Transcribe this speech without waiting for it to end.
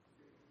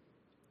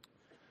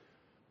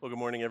Well, good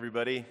morning,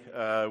 everybody.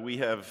 We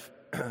have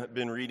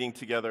been reading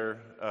together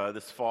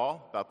this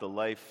fall about the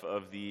life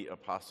of the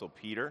Apostle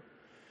Peter.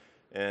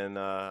 And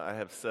I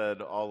have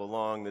said all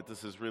along that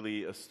this is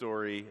really a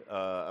story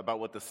about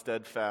what the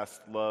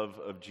steadfast love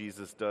of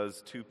Jesus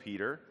does to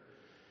Peter.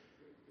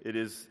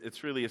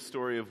 It's really a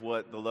story of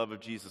what the love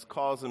of Jesus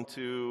calls him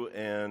to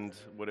and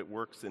what it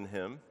works in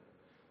him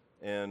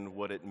and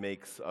what it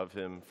makes of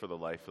him for the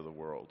life of the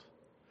world.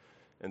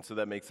 And so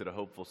that makes it a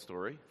hopeful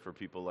story for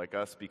people like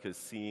us, because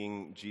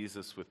seeing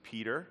Jesus with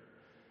Peter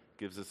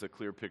gives us a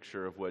clear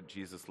picture of what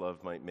Jesus'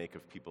 love might make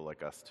of people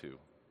like us too.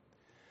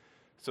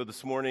 So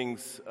this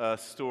morning's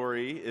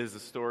story is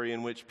a story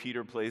in which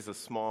Peter plays a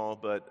small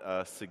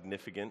but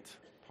significant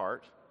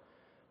part.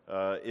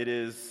 It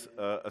is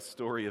a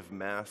story of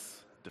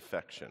mass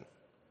defection.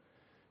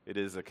 It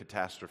is a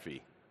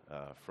catastrophe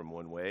from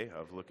one way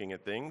of looking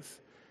at things.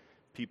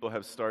 People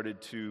have started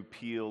to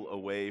peel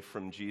away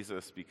from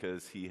Jesus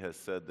because he has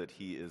said that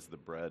he is the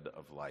bread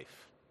of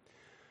life.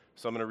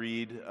 So I'm going to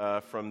read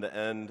from the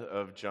end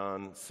of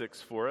John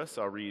 6 for us.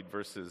 I'll read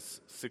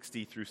verses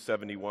 60 through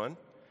 71.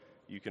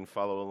 You can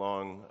follow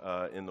along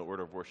in the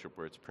order of worship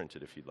where it's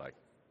printed if you'd like.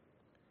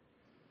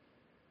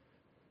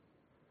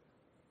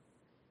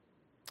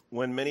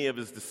 When many of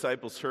his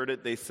disciples heard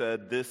it, they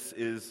said, "This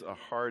is a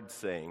hard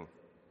saying.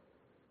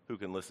 Who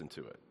can listen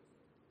to it?"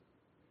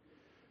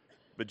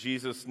 But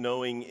Jesus,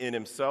 knowing in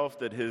himself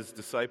that his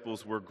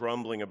disciples were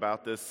grumbling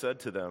about this,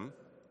 said to them,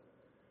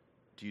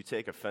 "Do you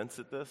take offense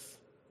at this?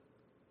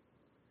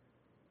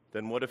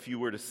 Then what if you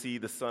were to see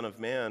the Son of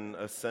Man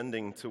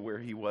ascending to where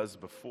he was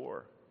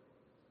before?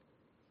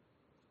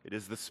 It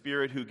is the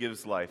Spirit who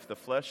gives life. The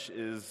flesh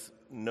is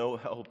no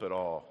help at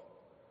all.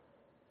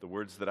 The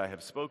words that I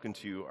have spoken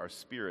to you are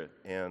spirit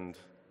and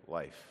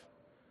life.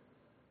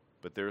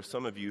 But there are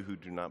some of you who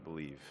do not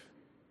believe."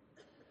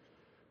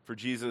 For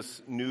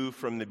Jesus knew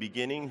from the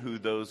beginning who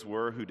those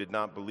were who did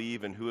not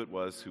believe and who it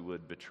was who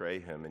would betray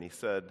him. And he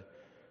said,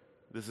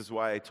 "This is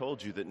why I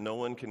told you that no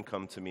one can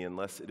come to me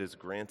unless it is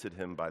granted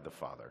him by the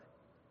Father."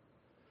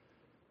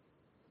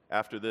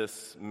 After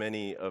this,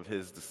 many of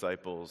his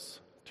disciples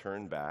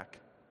turned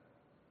back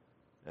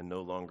and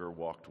no longer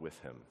walked with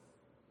him.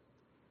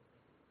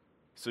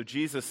 So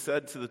Jesus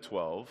said to the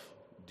 12,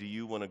 "Do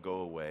you want to go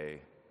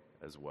away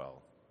as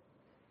well?"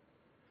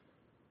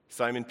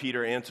 Simon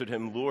Peter answered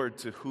him, "Lord,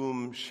 to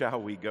whom shall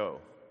we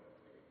go?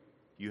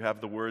 You have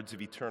the words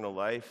of eternal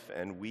life,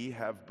 and we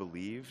have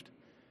believed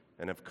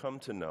and have come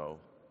to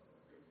know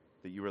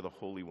that you are the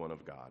Holy One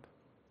of God."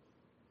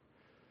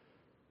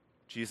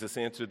 Jesus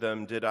answered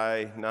them, "Did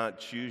I not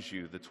choose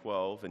you, the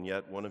 12, and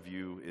yet one of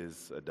you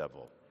is a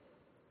devil?"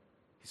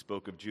 He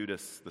spoke of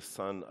Judas, the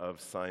son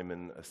of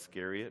Simon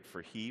Iscariot,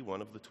 for he,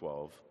 one of the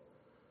 12,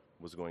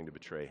 was going to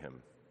betray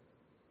him.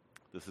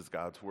 This is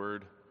God's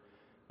word,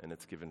 and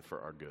it's given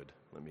for our good.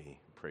 Let me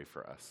pray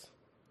for us.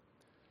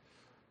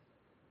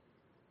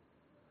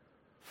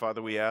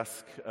 Father, we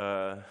ask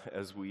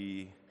as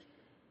we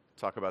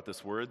talk about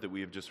this word that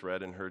we have just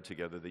read and heard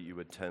together, that you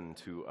would tend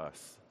to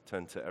us,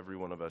 tend to every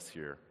one of us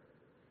here,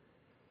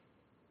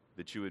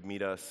 that you would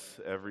meet us,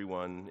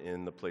 everyone,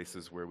 in the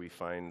places where we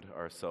find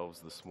ourselves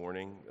this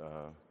morning.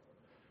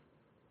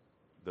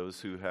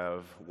 Those who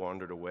have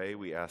wandered away,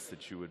 we ask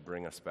that you would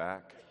bring us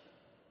back.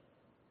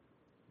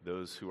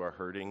 Those who are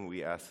hurting,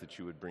 we ask that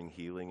you would bring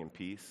healing and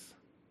peace.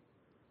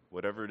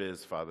 Whatever it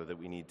is, Father, that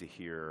we need to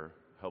hear,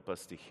 help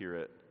us to hear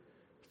it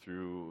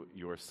through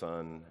your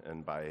Son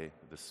and by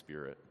the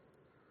Spirit.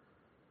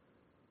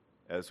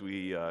 As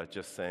we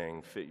just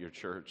sang, fit your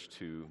church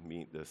to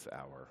meet this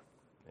hour.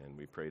 And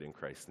we prayed in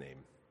Christ's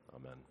name.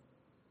 Amen.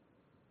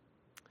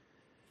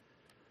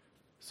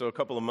 So a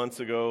couple of months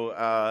ago,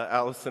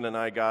 Allison and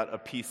I got a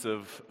piece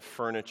of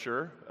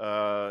furniture.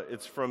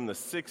 It's from the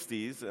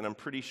 60s, and I'm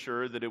pretty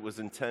sure that it was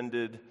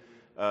intended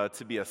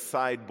to be a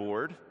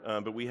sideboard,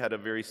 but we had a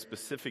very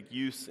specific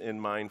use in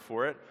mind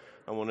for it.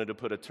 I wanted to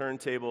put a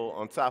turntable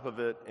on top of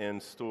it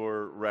and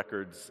store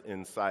records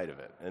inside of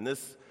it. And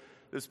this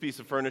piece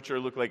of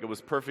furniture looked like it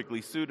was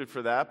perfectly suited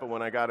for that, but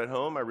when I got it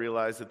home, I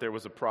realized that there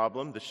was a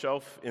problem. The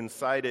shelf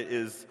inside it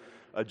is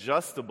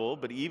adjustable,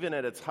 but even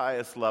at its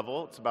highest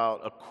level, it's about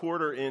a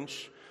quarter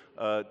inch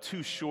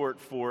too short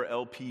for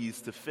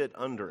LPs to fit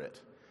under it.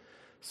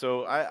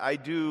 So I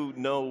do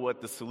know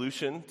what the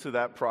solution to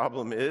that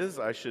problem is.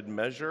 I should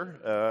measure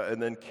and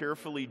then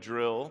carefully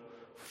drill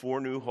 4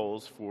 new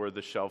holes for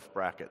the shelf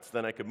brackets.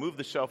 Then I could move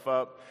the shelf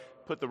up,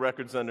 put the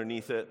records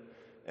underneath it,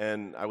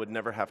 and I would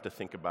never have to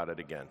think about it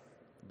again.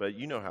 But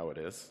you know how it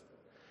is.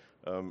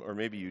 Or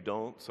maybe you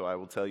don't, so I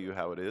will tell you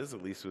how it is,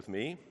 at least with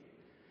me.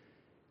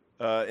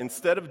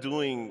 Instead of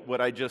doing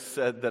what I just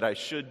said that I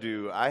should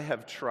do, I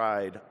have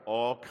tried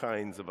all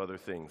kinds of other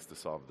things to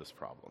solve this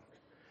problem.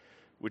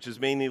 which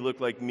has mainly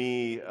looked like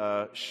me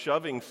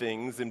shoving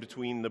things in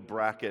between the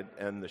bracket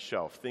and the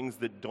shelf, things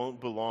that don't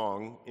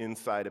belong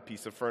inside a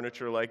piece of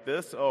furniture like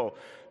this. Oh,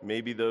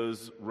 maybe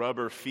those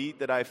rubber feet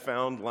that I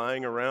found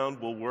lying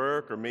around will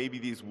work, or maybe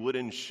these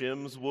wooden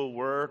shims will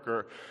work,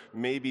 or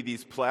maybe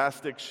these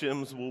plastic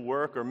shims will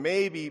work, or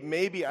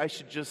maybe I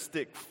should just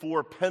stick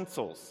 4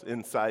 pencils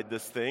inside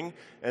this thing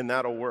and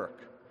that'll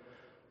work.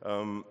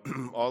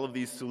 All of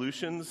these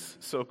solutions,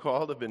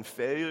 so-called, have been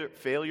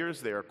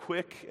failures. They are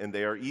quick and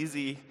they are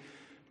easy,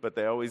 but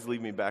they always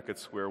leave me back at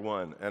square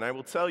one. And I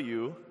will tell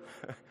you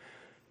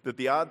that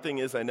the odd thing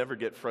is I never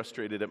get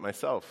frustrated at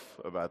myself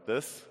about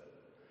this.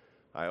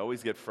 I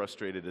always get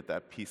frustrated at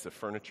that piece of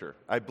furniture.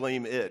 I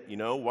blame it,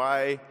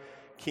 Why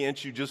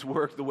can't you just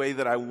work the way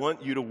that I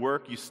want you to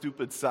work, you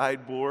stupid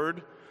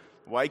sideboard?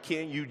 Why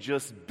can't you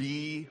just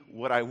be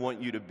what I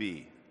want you to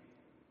be?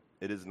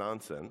 It is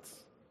nonsense.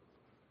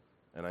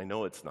 And I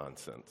know it's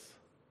nonsense.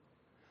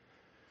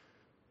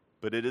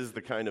 But it is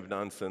the kind of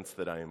nonsense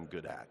that I am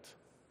good at.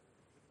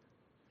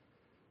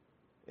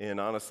 And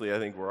honestly, I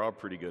think we're all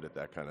pretty good at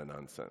that kind of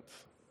nonsense.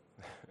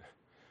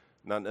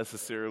 Not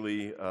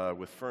necessarily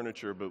with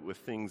furniture, but with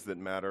things that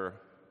matter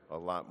a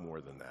lot more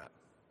than that.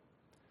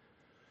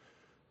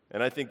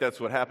 And I think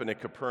that's what happened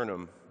at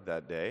Capernaum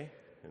that day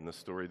in the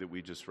story that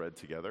we just read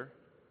together.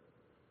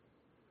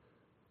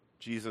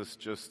 Jesus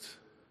just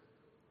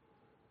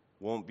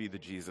won't be the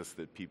Jesus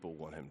that people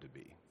want him to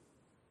be.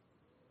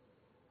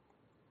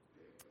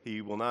 He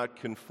will not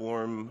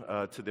conform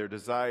to their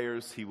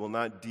desires. He will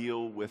not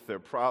deal with their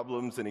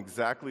problems in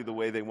exactly the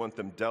way they want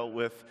them dealt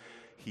with.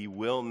 He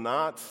will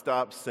not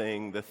stop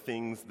saying the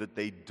things that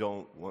they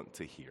don't want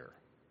to hear.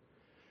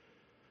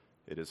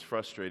 It is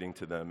frustrating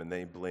to them, and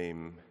they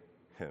blame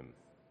him.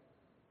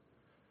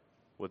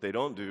 What they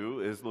don't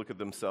do is look at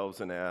themselves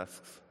and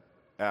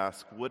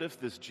ask, what if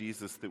this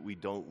Jesus that we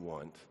don't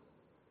want,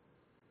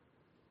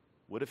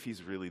 what if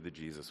he's really the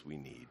Jesus we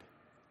need?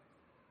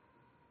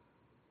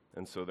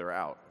 And so they're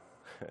out.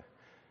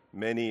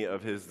 Many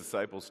of his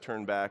disciples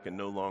turned back and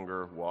no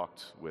longer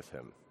walked with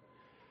him.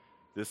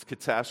 This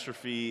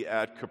catastrophe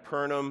at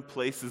Capernaum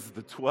places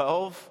the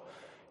 12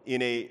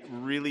 in a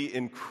really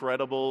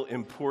incredible,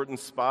 important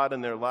spot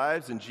in their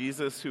lives, and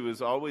Jesus, who is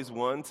always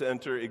one to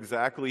enter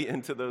exactly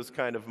into those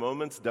kind of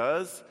moments,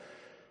 does,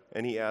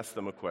 and he asks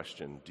them a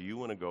question. Do you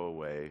want to go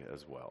away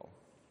as well?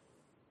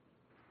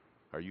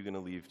 Are you going to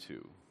leave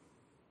too?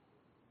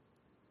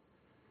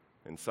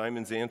 And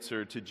Simon's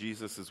answer to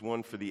Jesus is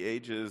one for the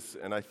ages,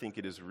 and I think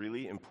it is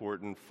really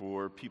important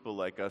for people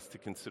like us to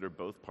consider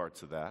both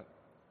parts of that.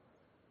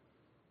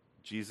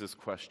 Jesus'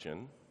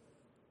 question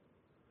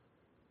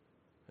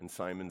and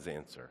Simon's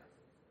answer.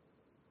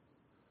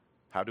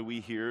 How do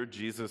we hear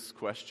Jesus'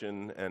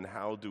 question, and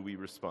how do we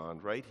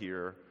respond right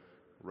here,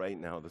 right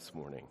now this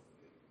morning?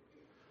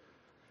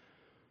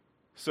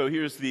 So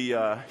here's the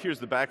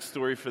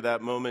backstory for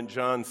that moment.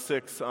 John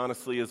 6,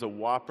 honestly, is a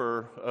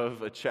whopper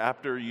of a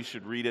chapter. You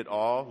should read it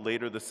all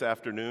later this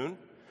afternoon.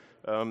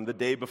 The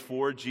day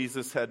before,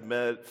 Jesus had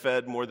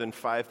fed more than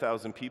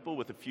 5,000 people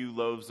with a few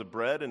loaves of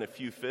bread and a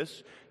few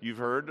fish. You've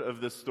heard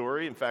of this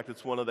story. In fact,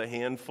 it's one of the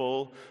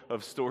handful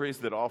of stories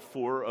that all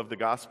 4 of the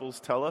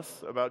Gospels tell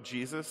us about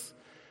Jesus.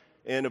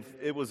 And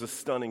it was a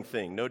stunning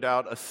thing, no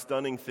doubt a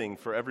stunning thing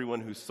for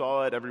everyone who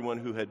saw it, everyone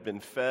who had been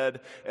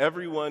fed,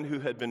 everyone who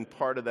had been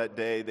part of that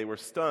day. They were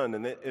stunned,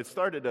 and it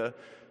started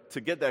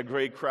to get that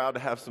great crowd to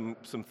have some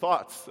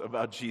thoughts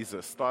about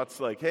Jesus.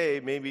 Thoughts like, hey,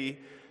 maybe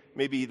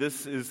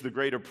this is the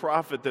greater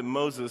prophet that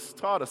Moses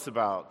taught us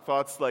about.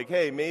 Thoughts like,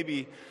 hey,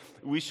 maybe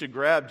we should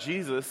grab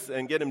Jesus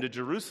and get him to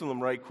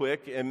Jerusalem right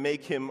quick and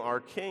make him our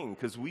king,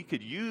 because we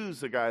could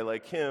use a guy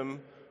like him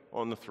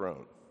on the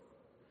throne.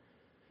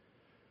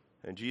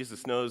 And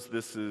Jesus knows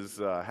this is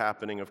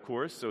happening, of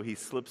course, so he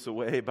slips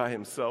away by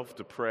himself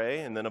to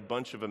pray, and then a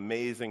bunch of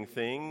amazing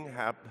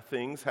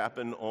things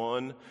happen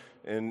on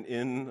and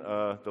in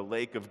the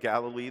Lake of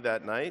Galilee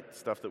that night,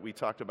 stuff that we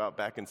talked about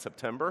back in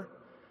September.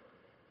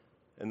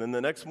 And then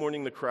the next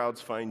morning, the crowds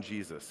find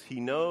Jesus.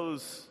 He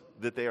knows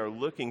that they are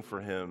looking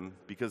for him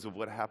because of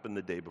what happened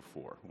the day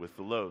before with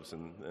the loaves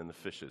and the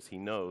fishes. He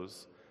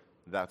knows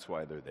that's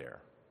why they're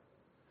there.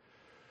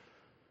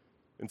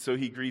 And so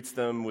he greets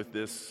them with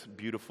this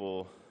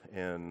beautiful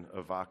and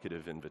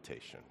evocative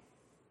invitation.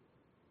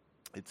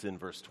 It's in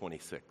verse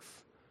 26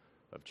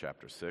 of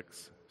chapter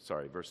 6.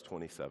 Verse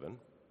 27.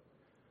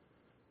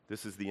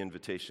 This is the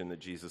invitation that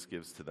Jesus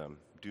gives to them.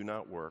 Do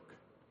not work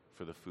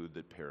for the food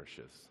that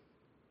perishes,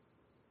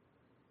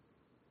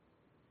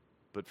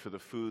 but for the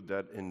food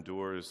that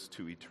endures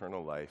to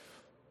eternal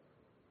life,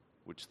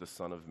 which the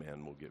Son of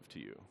Man will give to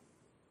you.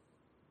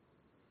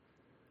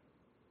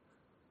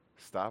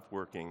 Stop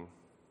working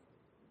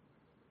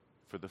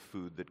for the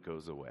food that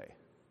goes away.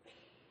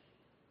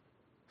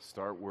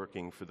 Start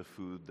working for the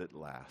food that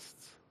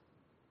lasts.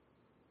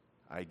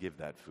 I give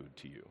that food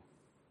to you.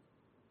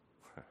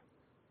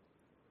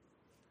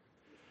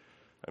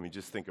 I mean,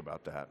 just think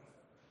about that.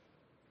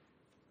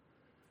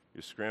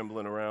 You're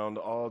scrambling around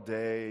all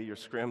day. You're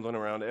scrambling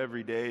around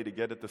every day to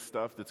get at the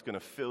stuff that's going to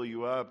fill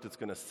you up, that's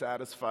going to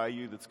satisfy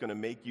you, that's going to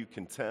make you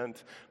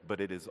content, but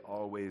it is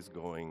always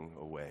going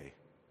away.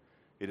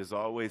 It is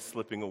always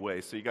slipping away.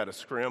 So you got to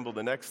scramble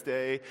the next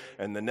day,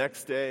 and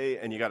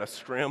you got to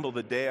scramble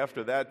the day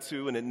after that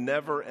too, and it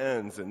never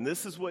ends. And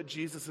this is what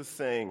Jesus is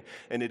saying,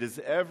 and it is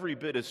every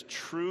bit as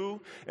true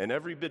and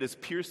every bit as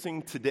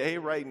piercing today,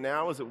 right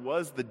now, as it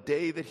was the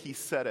day that he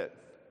said it.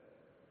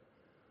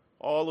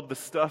 All of the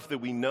stuff that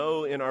we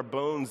know in our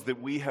bones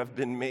that we have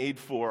been made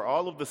for,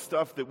 all of the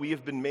stuff that we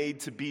have been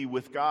made to be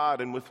with God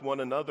and with one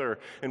another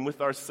and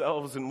with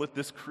ourselves and with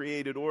this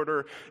created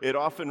order, it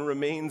often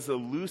remains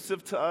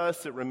elusive to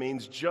us. It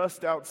remains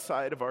just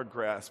outside of our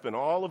grasp. And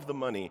all of the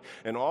money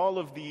and all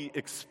of the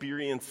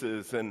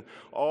experiences and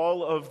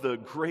all of the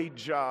great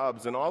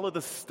jobs and all of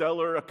the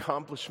stellar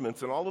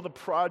accomplishments and all of the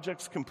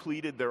projects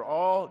completed, they're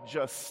all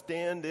just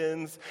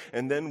stand-ins,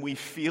 and then we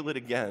feel it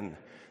again.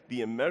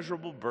 The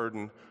immeasurable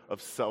burden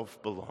of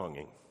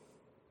self-belonging.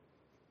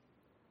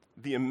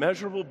 The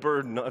immeasurable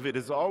burden of it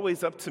is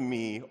always up to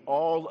me,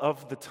 all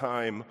of the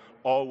time,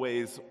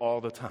 always, all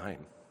the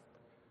time.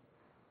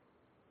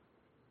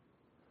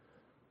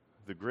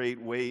 The great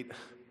weight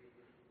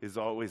is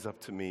always up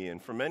to me.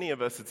 And for many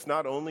of us, it's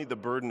not only the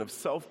burden of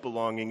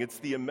self-belonging, it's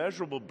the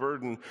immeasurable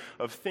burden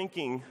of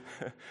thinking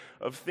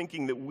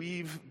that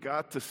we've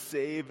got to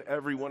save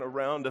everyone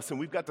around us,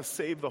 and we've got to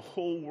save the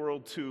whole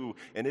world too.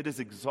 And it is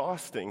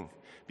exhausting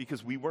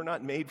because we were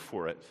not made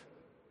for it.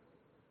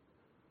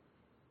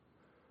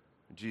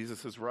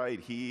 Jesus is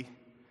right.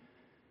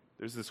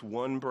 There's this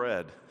one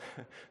bread.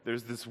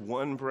 There's this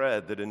one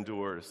bread that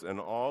endures, and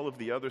all of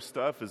the other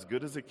stuff, as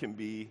good as it can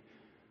be,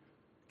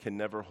 can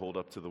never hold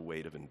up to the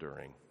weight of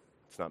enduring.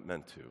 It's not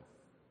meant to.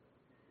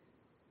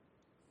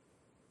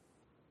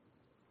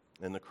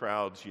 And the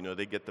crowds,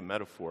 they get the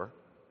metaphor.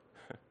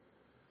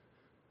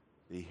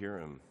 They hear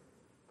him.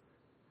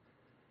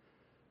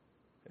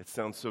 It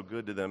sounds so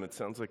good to them. It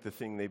sounds like the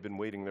thing they've been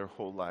waiting their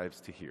whole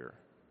lives to hear.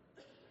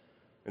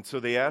 And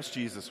so they ask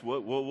Jesus,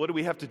 what do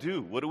we have to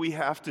do? What do we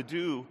have to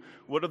do?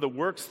 What are the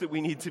works that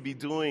we need to be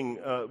doing?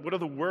 What are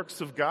the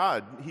works of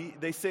God?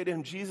 They say to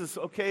him, Jesus,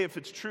 okay, if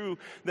it's true,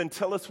 then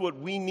tell us what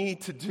we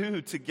need to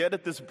do to get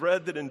at this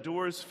bread that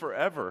endures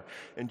forever.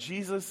 And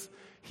Jesus,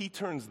 he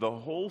turns the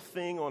whole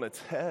thing on its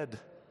head.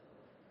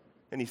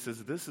 And he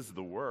says, this is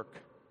the work.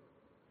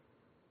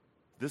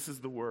 This is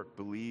the work.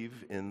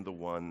 Believe in the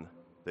one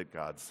that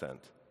God sent.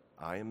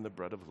 I am the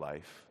bread of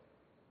life.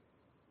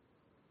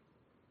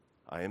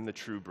 I am the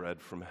true bread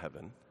from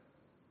heaven.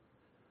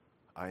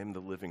 I am the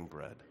living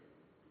bread.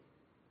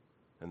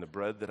 And the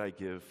bread that I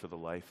give for the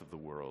life of the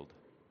world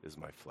is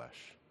my flesh.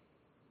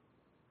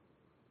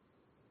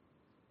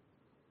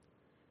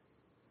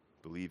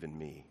 Believe in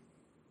me.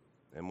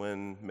 And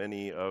when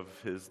many of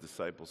his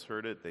disciples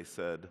heard it, they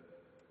said,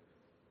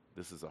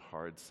 this is a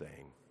hard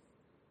saying.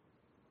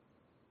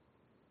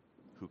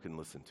 Who can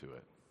listen to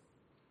it?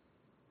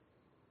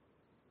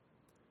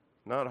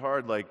 Not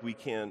hard like we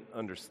can't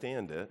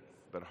understand it,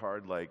 but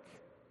hard like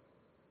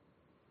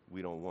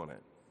we don't want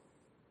it.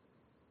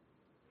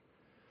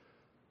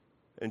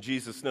 And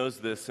Jesus knows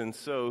this, and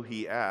so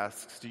he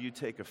asks, do you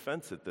take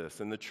offense at this?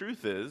 And the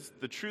truth is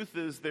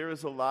there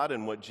is a lot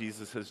in what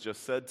Jesus has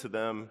just said to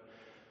them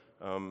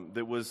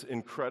that was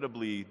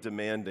incredibly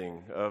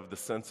demanding of the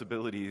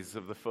sensibilities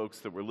of the folks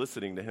that were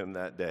listening to him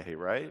that day,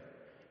 right?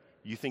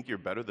 You think you're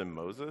better than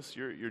Moses?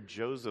 You're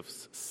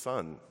Joseph's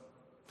son.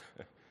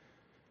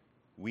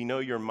 We know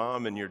your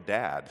mom and your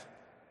dad.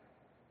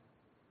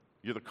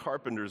 You're the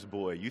carpenter's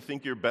boy. You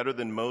think you're better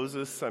than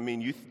Moses? I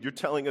mean, you're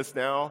telling us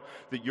now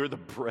that you're the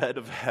bread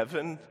of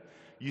heaven?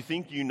 You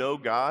think you know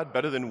God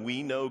better than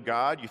we know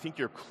God? You think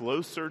you're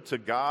closer to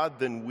God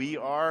than we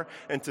are?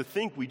 And to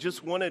think we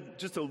just wanted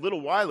just a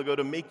little while ago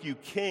to make you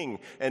king,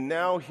 and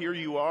now here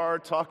you are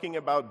talking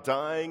about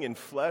dying in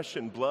flesh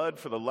and blood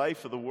for the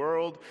life of the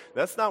world.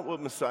 That's not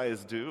what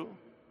messiahs do.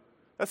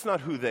 That's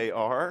not who they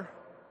are.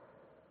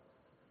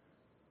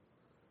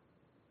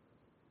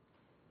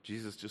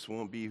 Jesus just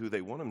won't be who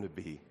they want him to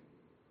be.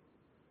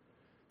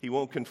 He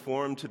won't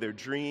conform to their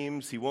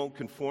dreams. He won't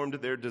conform to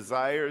their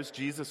desires.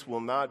 Jesus will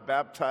not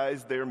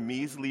baptize their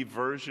measly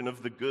version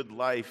of the good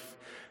life.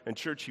 And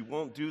church, he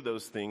won't do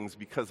those things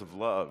because of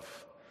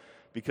love,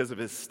 because of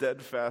his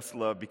steadfast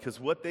love, because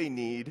what they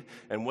need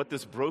and what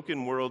this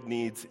broken world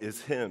needs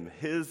is him,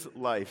 his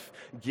life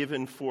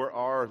given for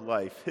our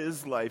life,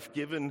 his life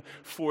given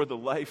for the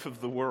life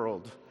of the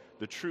world,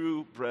 the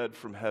true bread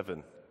from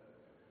heaven.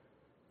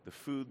 The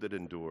food that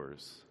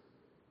endures.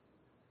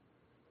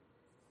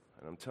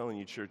 And I'm telling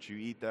you, church, you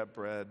eat that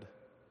bread,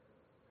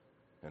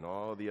 and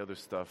all the other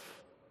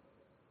stuff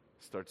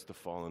starts to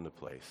fall into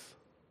place.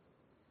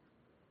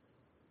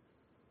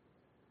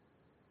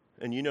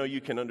 And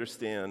you can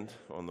understand,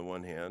 on the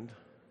one hand,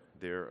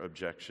 their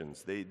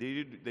objections. They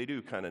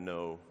do kind of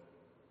know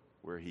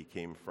where he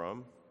came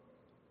from.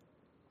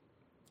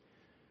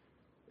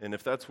 And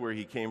if that's where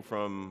he came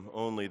from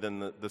only,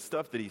 then the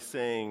stuff that he's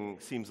saying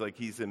seems like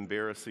he's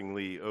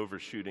embarrassingly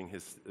overshooting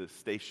his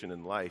station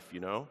in life,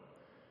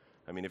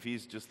 I mean, if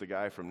he's just the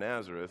guy from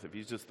Nazareth, if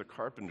he's just the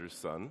carpenter's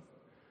son,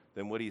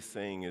 then what he's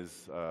saying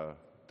is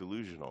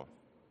delusional.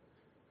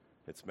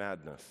 It's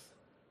madness.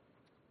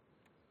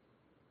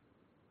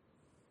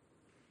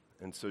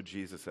 And so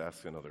Jesus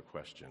asks another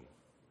question.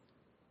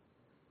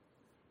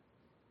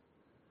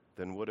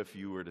 Then what if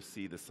you were to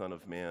see the Son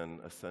of Man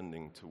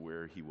ascending to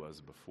where he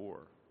was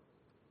before?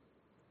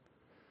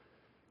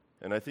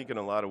 And I think in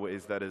a lot of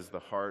ways that is the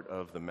heart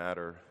of the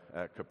matter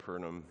at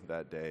Capernaum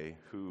that day.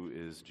 Who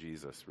is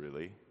Jesus,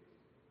 really?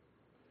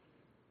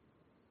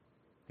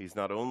 He's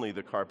not only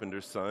the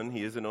carpenter's son.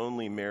 He isn't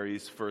only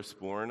Mary's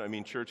firstborn. I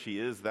mean, church, he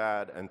is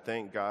that, and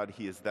thank God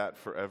he is that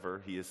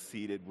forever. He is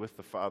seated with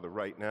the Father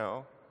right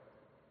now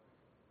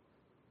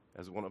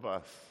as one of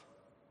us.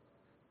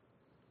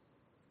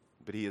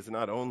 But he is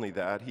not only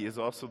that, he is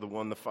also the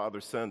one the Father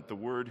sent, the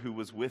Word who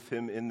was with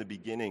him in the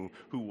beginning,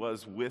 who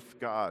was with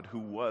God, who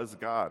was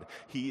God.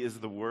 He is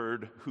the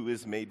Word who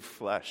is made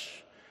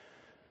flesh.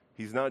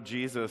 He's not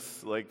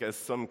Jesus like as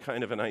some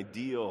kind of an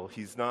ideal.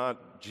 He's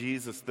not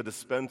Jesus the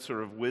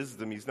dispenser of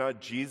wisdom. He's not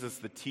Jesus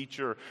the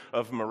teacher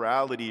of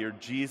morality or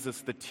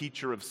Jesus the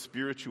teacher of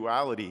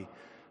spirituality.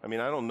 I mean,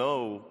 I don't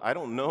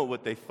know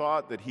what they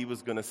thought that he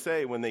was going to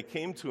say when they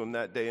came to him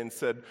that day and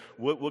said,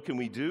 what can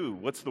we do?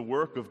 What's the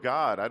work of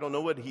God? I don't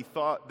know what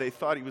they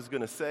thought he was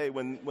going to say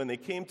when they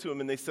came to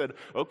him and they said,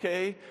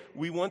 okay,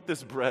 we want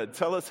this bread.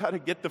 Tell us how to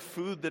get the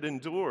food that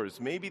endures.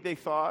 Maybe they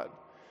thought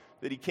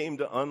that he came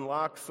to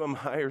unlock some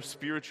higher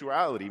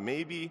spirituality.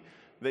 Maybe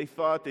they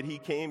thought that he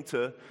came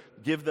to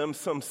give them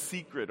some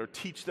secret or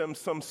teach them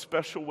some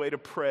special way to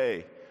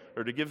pray,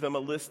 or to give them a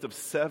list of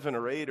 7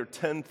 or 8 or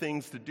 10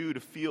 things to do to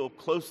feel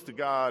close to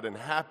God and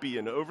happy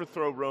and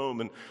overthrow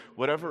Rome and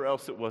whatever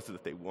else it was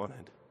that they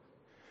wanted.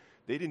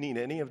 They didn't need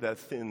any of that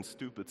thin,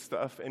 stupid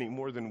stuff any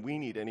more than we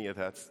need any of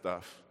that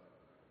stuff.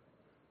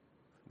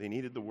 They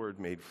needed the Word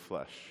made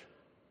flesh.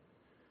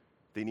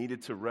 They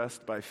needed to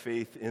rest by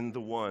faith in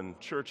the one,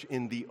 church,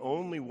 in the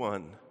only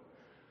one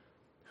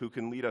who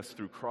can lead us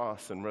through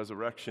cross and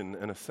resurrection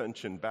and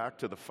ascension back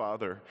to the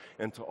Father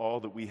and to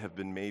all that we have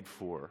been made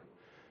for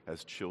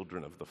as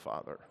children of the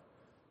Father.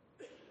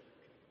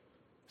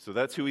 So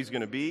that's who he's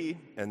going to be,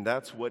 and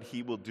that's what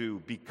he will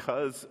do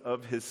because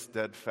of his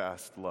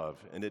steadfast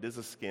love. And it is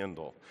a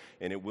scandal,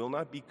 and it will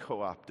not be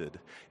co-opted,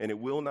 and it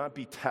will not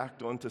be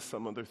tacked onto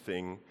some other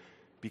thing,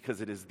 because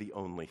it is the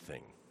only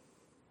thing.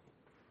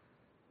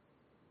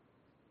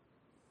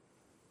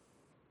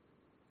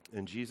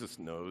 And Jesus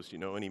knows,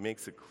 and he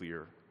makes it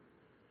clear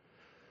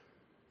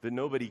that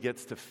nobody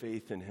gets to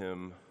faith in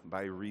him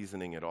by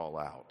reasoning it all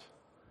out,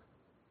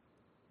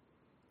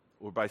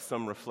 or by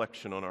some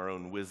reflection on our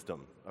own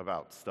wisdom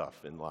about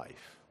stuff in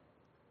life.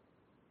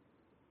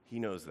 He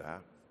knows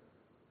that.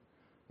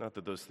 Not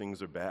that those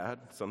things are bad.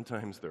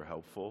 Sometimes they're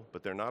helpful,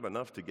 but they're not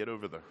enough to get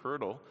over the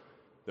hurdle.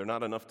 They're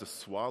not enough to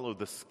swallow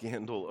the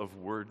scandal of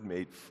Word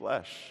made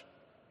flesh.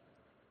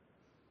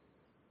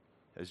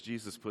 As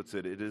Jesus puts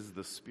it, it is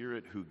the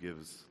Spirit who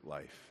gives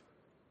life.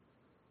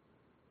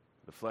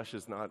 The flesh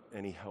is not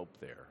any help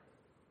there.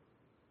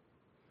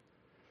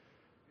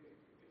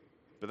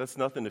 But that's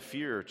nothing to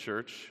fear,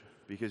 church,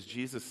 because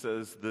Jesus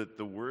says that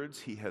the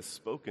words he has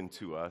spoken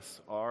to us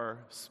are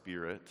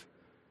spirit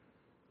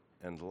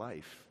and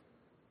life.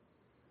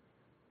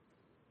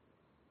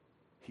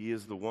 He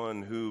is the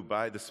one who,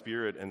 by the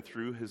Spirit and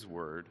through his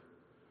word,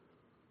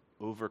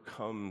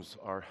 overcomes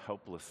our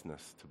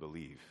helplessness to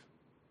believe.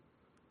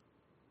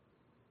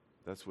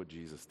 That's what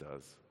Jesus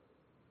does.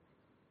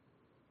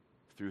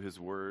 Through his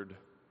word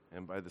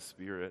and by the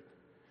Spirit,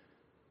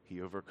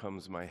 he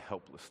overcomes my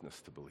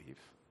helplessness to believe.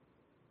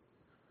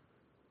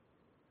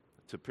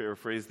 To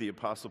paraphrase the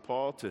Apostle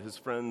Paul to his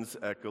friends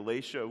at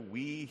Galatia,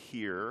 we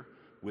hear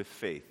with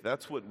faith.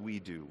 That's what we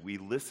do. We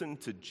listen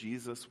to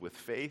Jesus with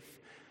faith,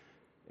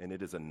 and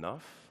it is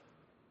enough,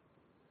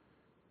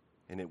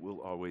 and it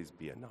will always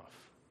be enough.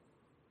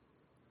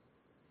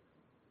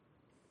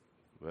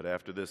 But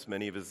after this,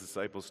 many of his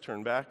disciples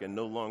turned back and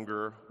no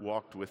longer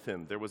walked with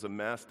him. There was a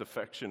mass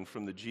defection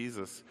from the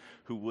Jesus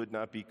who would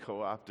not be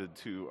co-opted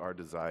to our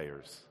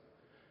desires.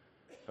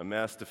 A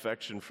mass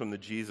defection from the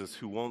Jesus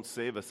who won't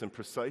save us in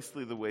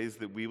precisely the ways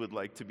that we would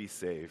like to be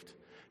saved.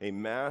 A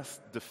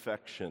mass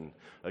defection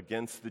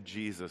against the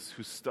Jesus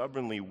who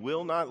stubbornly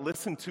will not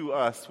listen to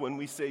us when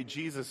we say,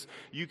 Jesus,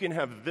 you can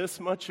have this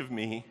much of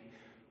me,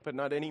 but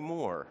not any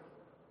more.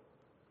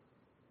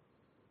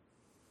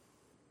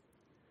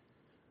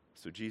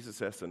 So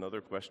Jesus asks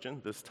another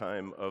question, this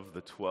time of the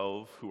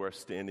 12 who are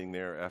standing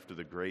there after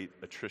the great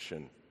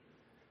attrition.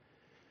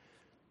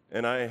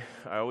 And I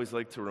always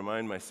like to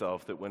remind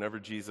myself that whenever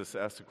Jesus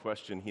asks a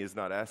question, he is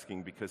not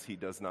asking because he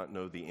does not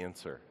know the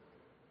answer.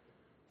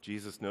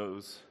 Jesus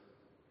knows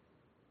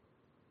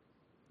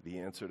the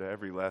answer to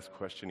every last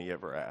question he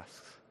ever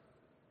asks.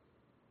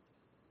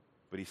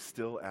 But he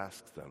still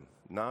asks them,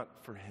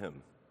 not for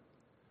him,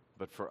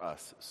 but for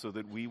us, so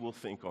that we will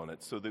think on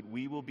it, so that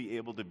we will be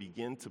able to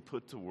begin to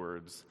put to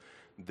words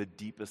the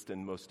deepest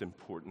and most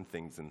important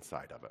things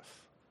inside of us.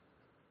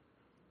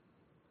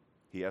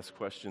 He asks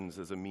questions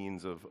as a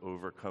means of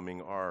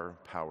overcoming our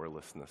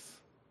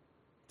powerlessness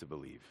to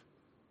believe.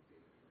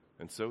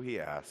 And so he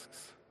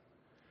asks,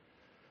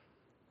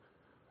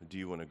 do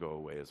you want to go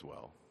away as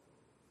well?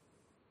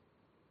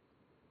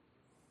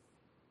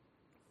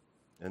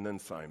 And then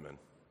Simon,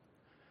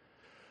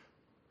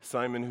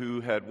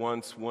 who had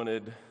once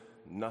wanted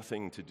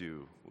nothing to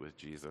do with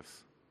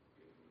Jesus.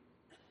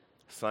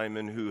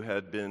 Simon, who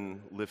had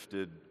been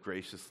lifted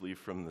graciously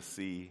from the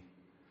sea.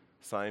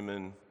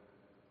 Simon,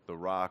 the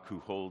rock who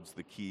holds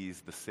the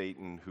keys, the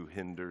Satan who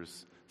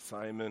hinders.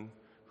 Simon,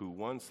 who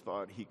once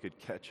thought he could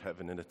catch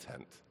heaven in a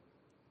tent.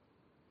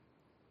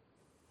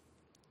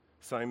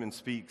 Simon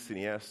speaks and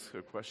he asks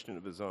a question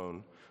of his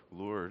own.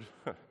 Lord,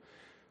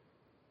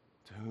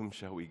 to whom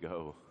shall we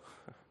go?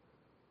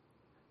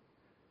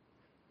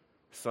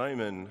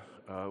 Simon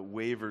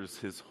wavers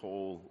his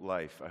whole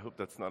life. I hope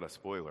that's not a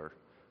spoiler.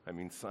 I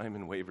mean,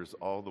 Simon wavers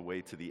all the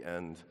way to the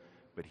end,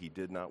 but he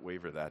did not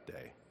waver that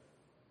day.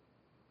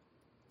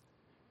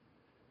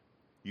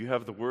 You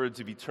have the words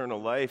of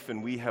eternal life,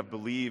 and we have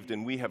believed,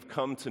 and we have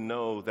come to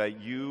know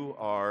that you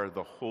are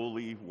the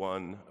Holy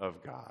One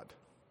of God.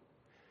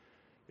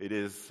 It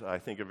is, I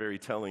think, a very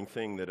telling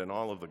thing that in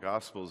all of the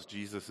Gospels,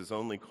 Jesus is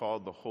only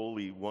called the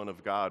Holy One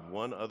of God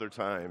one other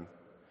time.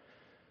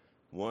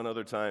 One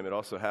other time, it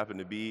also happened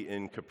to be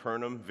in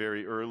Capernaum,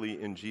 very early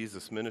in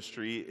Jesus'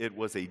 ministry. It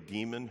was a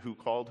demon who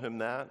called him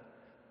that,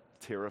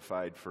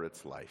 terrified for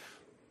its life.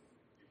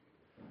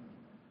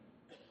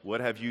 What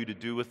have you to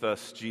do with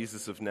us,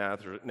 Jesus of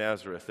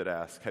Nazareth, it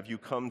asks. Have you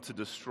come to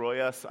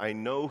destroy us? I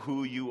know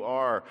who you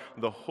are,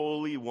 the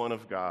Holy One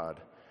of God.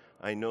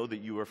 I know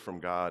that you are from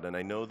God, and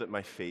I know that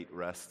my fate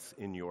rests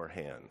in your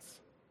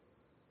hands.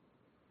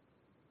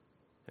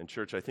 And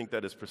church, I think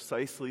that is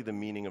precisely the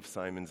meaning of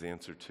Simon's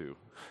answer too.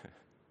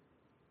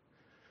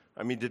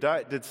 I mean,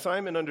 did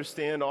Simon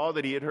understand all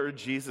that he had heard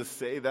Jesus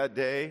say that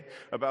day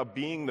about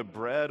being the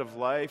bread of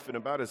life and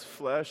about his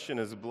flesh and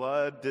his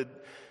blood?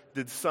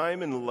 Did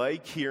Simon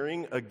like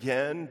hearing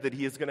again that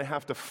he is going to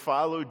have to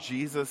follow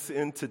Jesus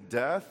into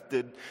death?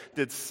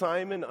 Did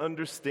Simon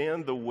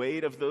understand the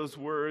weight of those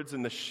words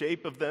and the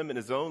shape of them in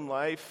his own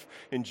life,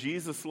 in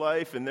Jesus'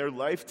 life, and their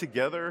life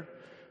together?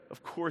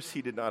 Of course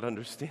he did not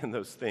understand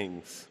those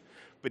things,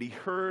 but he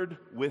heard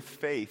with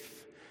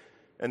faith,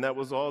 and that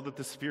was all that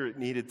the Spirit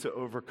needed to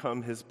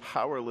overcome his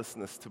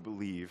powerlessness to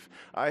believe.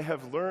 I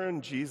have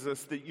learned,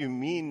 Jesus, that you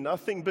mean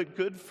nothing but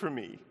good for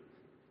me.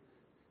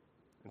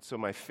 And so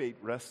my fate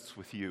rests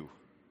with you.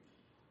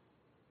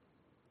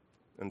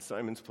 And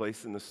Simon's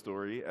place in the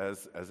story,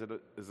 as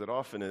it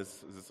often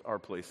is our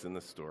place in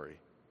the story.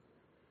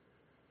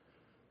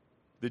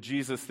 The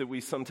Jesus that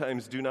we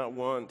sometimes do not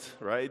want,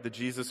 right? The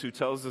Jesus who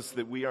tells us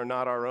that we are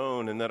not our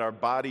own and that our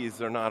bodies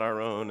are not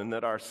our own and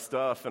that our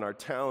stuff and our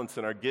talents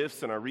and our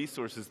gifts and our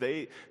resources,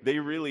 they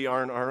really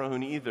aren't our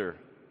own either.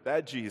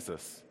 That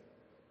Jesus.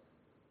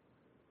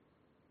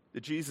 The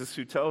Jesus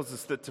who tells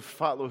us that to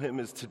follow him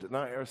is to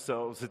deny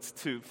ourselves. It's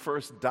to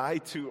first die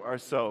to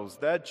ourselves.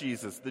 That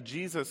Jesus, the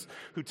Jesus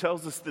who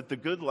tells us that the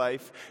good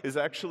life is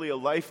actually a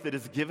life that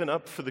is given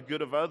up for the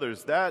good of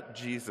others. That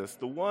Jesus,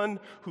 the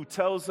one who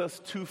tells us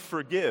to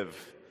forgive,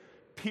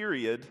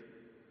 period,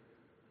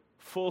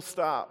 full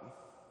stop.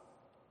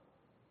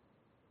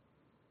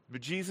 The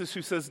Jesus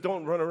who says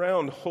don't run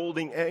around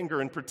holding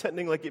anger and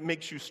pretending like it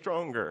makes you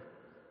stronger.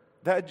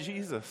 That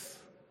Jesus.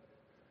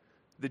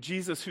 The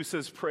Jesus who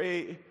says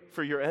pray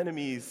for your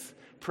enemies,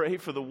 pray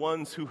for the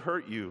ones who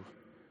hurt you.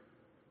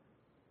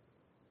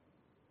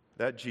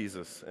 That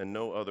Jesus and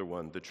no other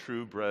one, the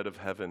true bread of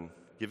heaven,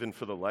 given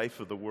for the life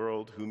of the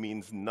world, who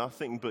means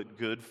nothing but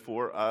good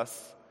for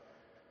us,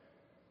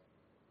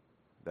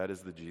 that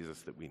is the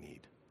Jesus that we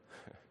need.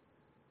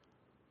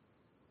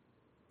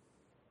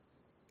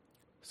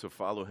 So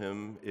follow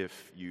him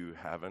if you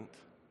haven't,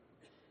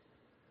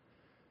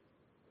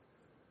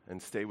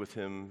 and stay with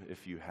him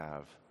if you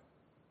have.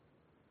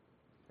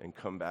 And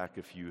come back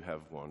if you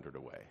have wandered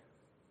away.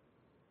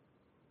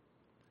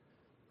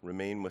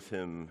 Remain with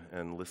him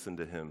and listen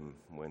to him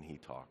when he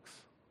talks.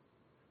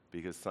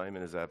 Because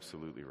Simon is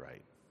absolutely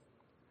right.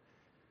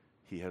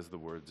 He has the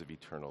words of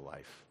eternal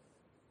life.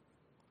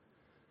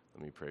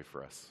 Let me pray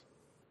for us.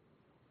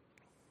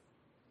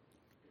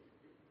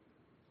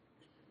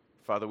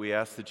 Father, we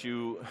ask that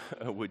you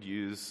would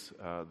use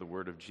the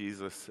word of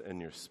Jesus and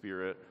your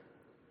Spirit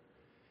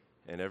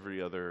and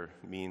every other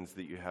means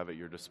that you have at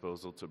your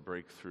disposal to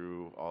break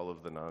through all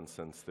of the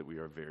nonsense that we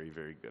are very,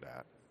 very good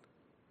at.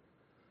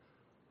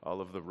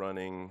 All of the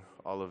running,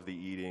 all of the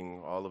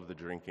eating, all of the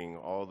drinking,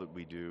 all that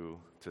we do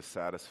to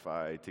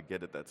satisfy, to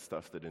get at that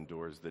stuff that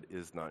endures, that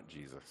is not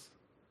Jesus.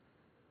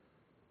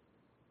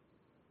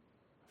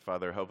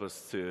 Father, help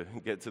us to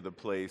get to the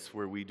place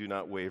where we do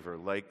not waver,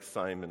 like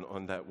Simon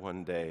on that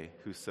one day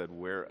who said,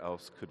 where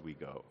else could we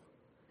go?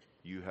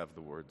 You have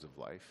the words of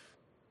life.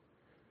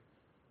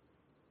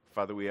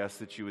 Father, we ask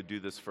that you would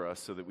do this for us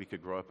so that we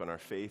could grow up in our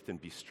faith and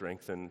be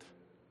strengthened,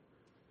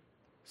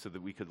 so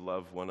that we could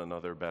love one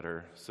another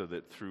better, so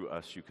that through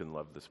us you can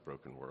love this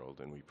broken world.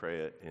 And we pray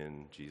it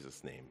in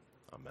Jesus' name.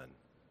 Amen.